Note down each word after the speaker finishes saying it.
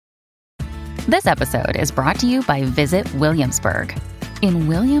This episode is brought to you by Visit Williamsburg. In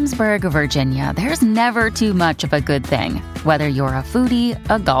Williamsburg, Virginia, there's never too much of a good thing. Whether you're a foodie,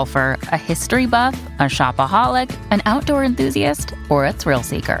 a golfer, a history buff, a shopaholic, an outdoor enthusiast, or a thrill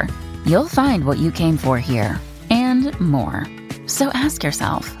seeker, you'll find what you came for here and more. So ask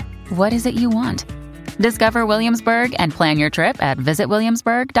yourself, what is it you want? Discover Williamsburg and plan your trip at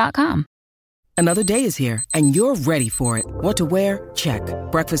visitwilliamsburg.com. Another day is here, and you're ready for it. What to wear? Check.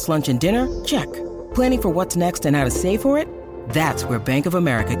 Breakfast, lunch, and dinner? Check. Planning for what's next and how to save for it? That's where Bank of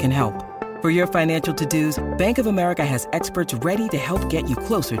America can help. For your financial to-dos, Bank of America has experts ready to help get you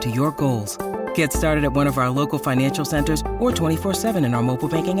closer to your goals. Get started at one of our local financial centers or 24/7 in our mobile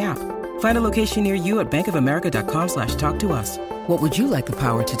banking app. Find a location near you at bankofamerica.com/talktous. What would you like the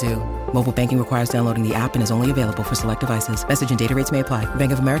power to do? Mobile banking requires downloading the app and is only available for select devices. Message and data rates may apply.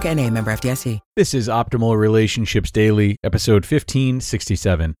 Bank of America N.A., member FDIC. This is Optimal Relationships Daily, episode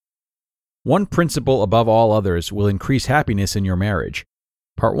 1567. One principle above all others will increase happiness in your marriage.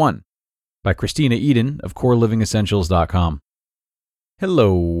 Part 1, by Christina Eden of CoreLivingEssentials.com.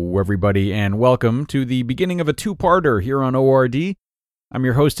 Hello, everybody, and welcome to the beginning of a two-parter here on ORD. I'm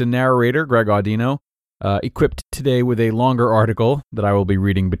your host and narrator, Greg Audino, equipped today with a longer article that I will be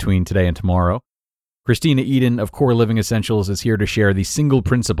reading between today and tomorrow. Christina Eden of Core Living Essentials is here to share the single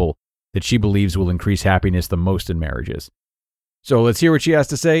principle that she believes will increase happiness the most in marriages. So let's hear what she has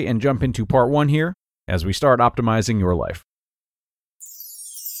to say and jump into part 1 here as we start optimizing your life.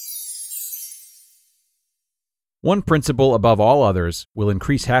 One principle above all others will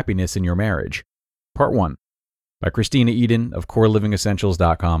increase happiness in your marriage. Part 1, by Christina Eden of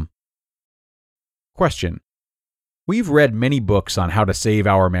CoreLivingEssentials.com. Question. We've read many books on how to save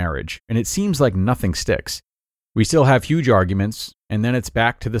our marriage, and it seems like nothing sticks. We still have huge arguments, and then it's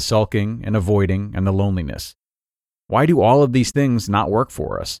back to the sulking and avoiding and the loneliness. Why do all of these things not work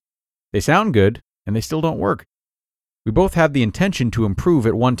for us? They sound good, and they still don't work. We both have the intention to improve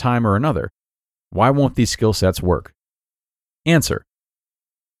at one time or another. Why won't these skill sets work? Answer.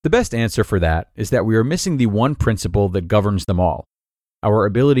 The best answer for that is that we are missing the one principle that governs them all, our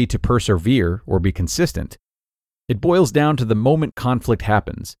ability to persevere or be consistent. It boils down to the moment conflict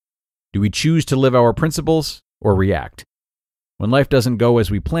happens. Do we choose to live our principles or react? When life doesn't go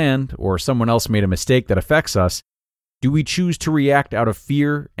as we planned or someone else made a mistake that affects us, do we choose to react out of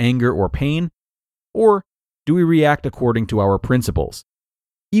fear, anger, or pain? Or do we react according to our principles?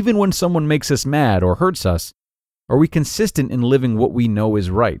 Even when someone makes us mad or hurts us, are we consistent in living what we know is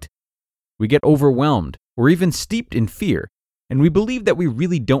right? We get overwhelmed or even steeped in fear, and we believe that we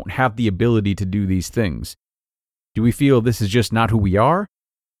really don't have the ability to do these things. Do we feel this is just not who we are?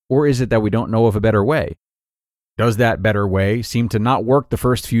 Or is it that we don't know of a better way? Does that better way seem to not work the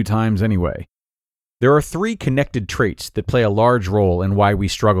first few times anyway? There are 3 connected traits that play a large role in why we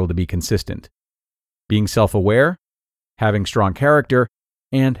struggle to be consistent: being self-aware, having strong character,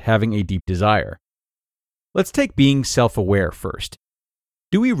 and having a deep desire. Let's take being self-aware first.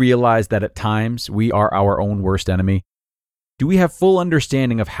 Do we realize that at times we are our own worst enemy? Do we have full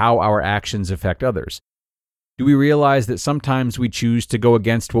understanding of how our actions affect others? Do we realize that sometimes we choose to go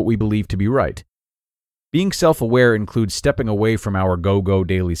against what we believe to be right? Being self-aware includes stepping away from our go-go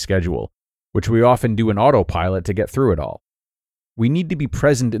daily schedule, which we often do in autopilot to get through it all. We need to be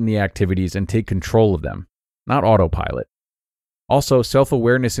present in the activities and take control of them, not autopilot. Also,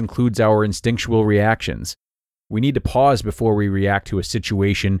 self-awareness includes our instinctual reactions. We need to pause before we react to a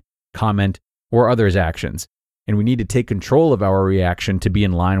situation, comment, or others' actions, and we need to take control of our reaction to be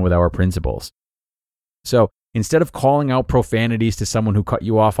in line with our principles. So, instead of calling out profanities to someone who cut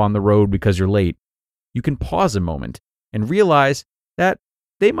you off on the road because you're late, you can pause a moment and realize that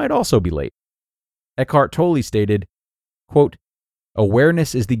they might also be late. Eckhart Tolle stated, quote,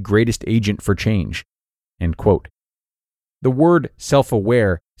 "Awareness is the greatest agent for change," end quote. The word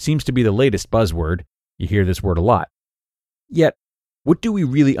self-aware seems to be the latest buzzword. You hear this word a lot. Yet, what do we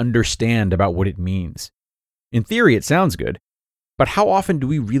really understand about what it means? In theory, it sounds good, but how often do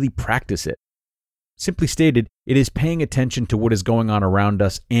we really practice it? Simply stated, it is paying attention to what is going on around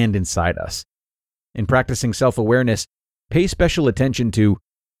us and inside us. In practicing self-awareness, pay special attention to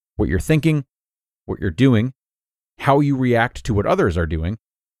what you're thinking, what you're doing, how you react to what others are doing,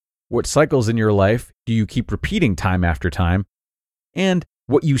 what cycles in your life do you keep repeating time after time, and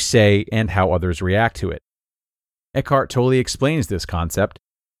what you say and how others react to it. Eckhart Tolle explains this concept.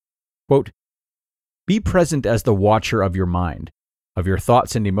 Quote, "Be present as the watcher of your mind, of your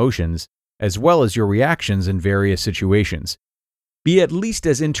thoughts and emotions, as well as your reactions in various situations. Be at least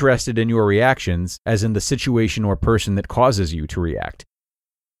as interested in your reactions as in the situation or person that causes you to react.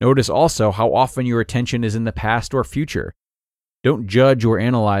 Notice also how often your attention is in the past or future. Don't judge or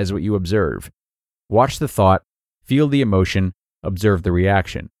analyze what you observe. Watch the thought, feel the emotion, observe the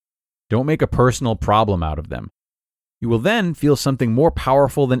reaction. Don't make a personal problem out of them. You will then feel something more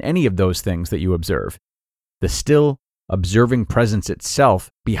powerful than any of those things that you observe. The still, observing presence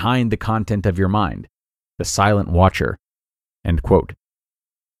itself behind the content of your mind. The silent watcher." End quote.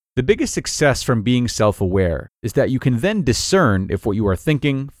 The biggest success from being self-aware is that you can then discern if what you are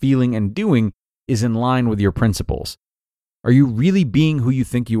thinking, feeling, and doing is in line with your principles. Are you really being who you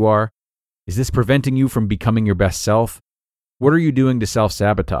think you are? Is this preventing you from becoming your best self? What are you doing to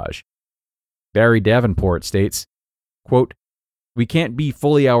self-sabotage? Barry Davenport states, quote, "We can't be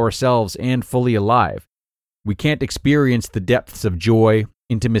fully ourselves and fully alive. We can't experience the depths of joy,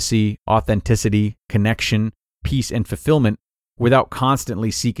 intimacy, authenticity, connection, peace, and fulfillment without constantly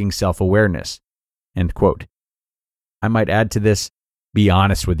seeking self-awareness." End quote. I might add to this, be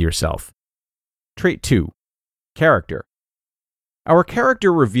honest with yourself. Trait 2. Character. Our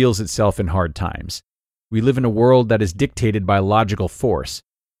character reveals itself in hard times. We live in a world that is dictated by logical force.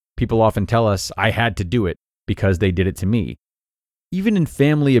 People often tell us, "I had to do it because they did it to me." Even in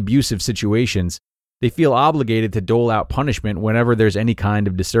family abusive situations, they feel obligated to dole out punishment whenever there's any kind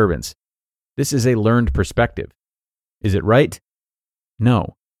of disturbance. This is a learned perspective. Is it right?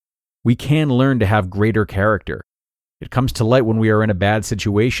 No. We can learn to have greater character. It comes to light when we are in a bad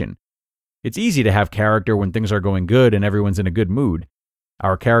situation. It's easy to have character when things are going good and everyone's in a good mood.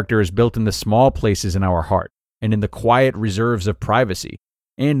 Our character is built in the small places in our heart, and in the quiet reserves of privacy,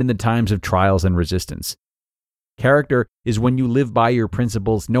 and in the times of trials and resistance. Character is when you live by your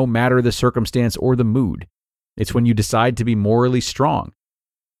principles no matter the circumstance or the mood. It's when you decide to be morally strong.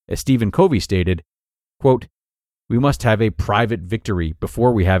 As Stephen Covey stated, quote, "We must have a private victory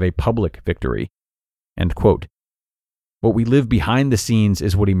before we have a public victory." End quote. What we live behind the scenes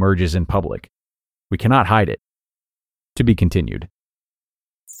is what emerges in public. We cannot hide it. To be continued.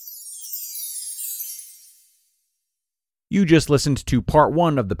 You just listened to part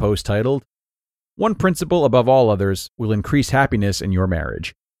 1 of the post titled, "One Principle Above All Others Will Increase Happiness in Your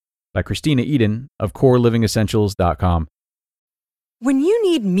Marriage," by Christina Eden of CoreLivingEssentials.com. When you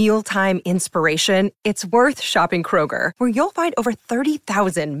need mealtime inspiration, it's worth shopping Kroger, where you'll find over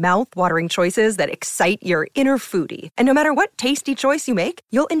 30,000 mouth-watering choices that excite your inner foodie. And no matter what tasty choice you make,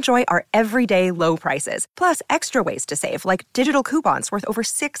 you'll enjoy our everyday low prices, plus extra ways to save, like digital coupons worth over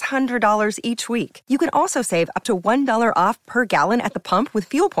 $600 each week. You can also save up to $1 off per gallon at the pump with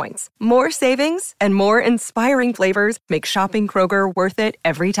fuel points. More savings and more inspiring flavors make shopping Kroger worth it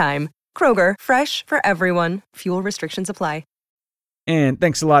every time. Kroger, fresh for everyone. Fuel restrictions apply. And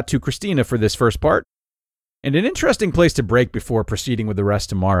thanks a lot to Christina for this first part. And an interesting place to break before proceeding with the rest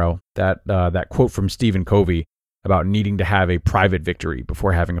tomorrow, that quote from Stephen Covey about needing to have a private victory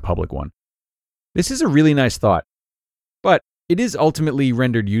before having a public one. This is a really nice thought, but it is ultimately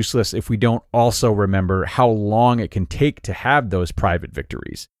rendered useless if we don't also remember how long it can take to have those private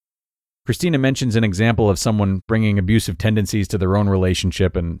victories. Christina mentions an example of someone bringing abusive tendencies to their own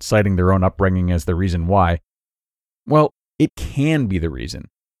relationship and citing their own upbringing as the reason why. Well, it can be the reason.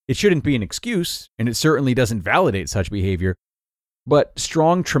 It shouldn't be an excuse, and it certainly doesn't validate such behavior. But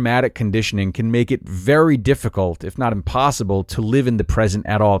strong traumatic conditioning can make it very difficult, if not impossible, to live in the present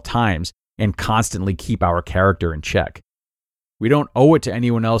at all times and constantly keep our character in check. We don't owe it to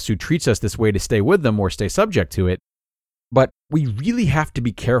anyone else who treats us this way to stay with them or stay subject to it, but we really have to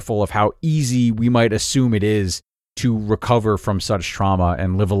be careful of how easy we might assume it is to recover from such trauma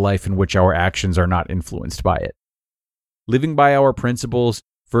and live a life in which our actions are not influenced by it. Living by our principles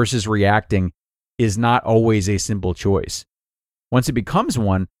versus reacting is not always a simple choice. Once it becomes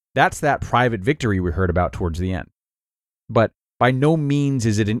one, that's that private victory we heard about towards the end. But by no means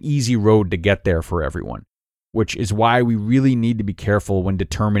is it an easy road to get there for everyone, which is why we really need to be careful when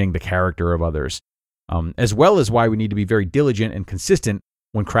determining the character of others, as well as why we need to be very diligent and consistent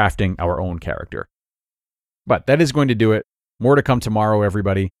when crafting our own character. But that is going to do it. More to come tomorrow,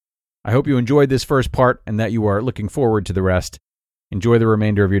 everybody. I hope you enjoyed this first part and that you are looking forward to the rest. Enjoy the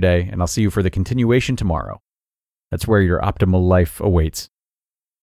remainder of your day, and I'll see you for the continuation tomorrow. That's where your optimal life awaits.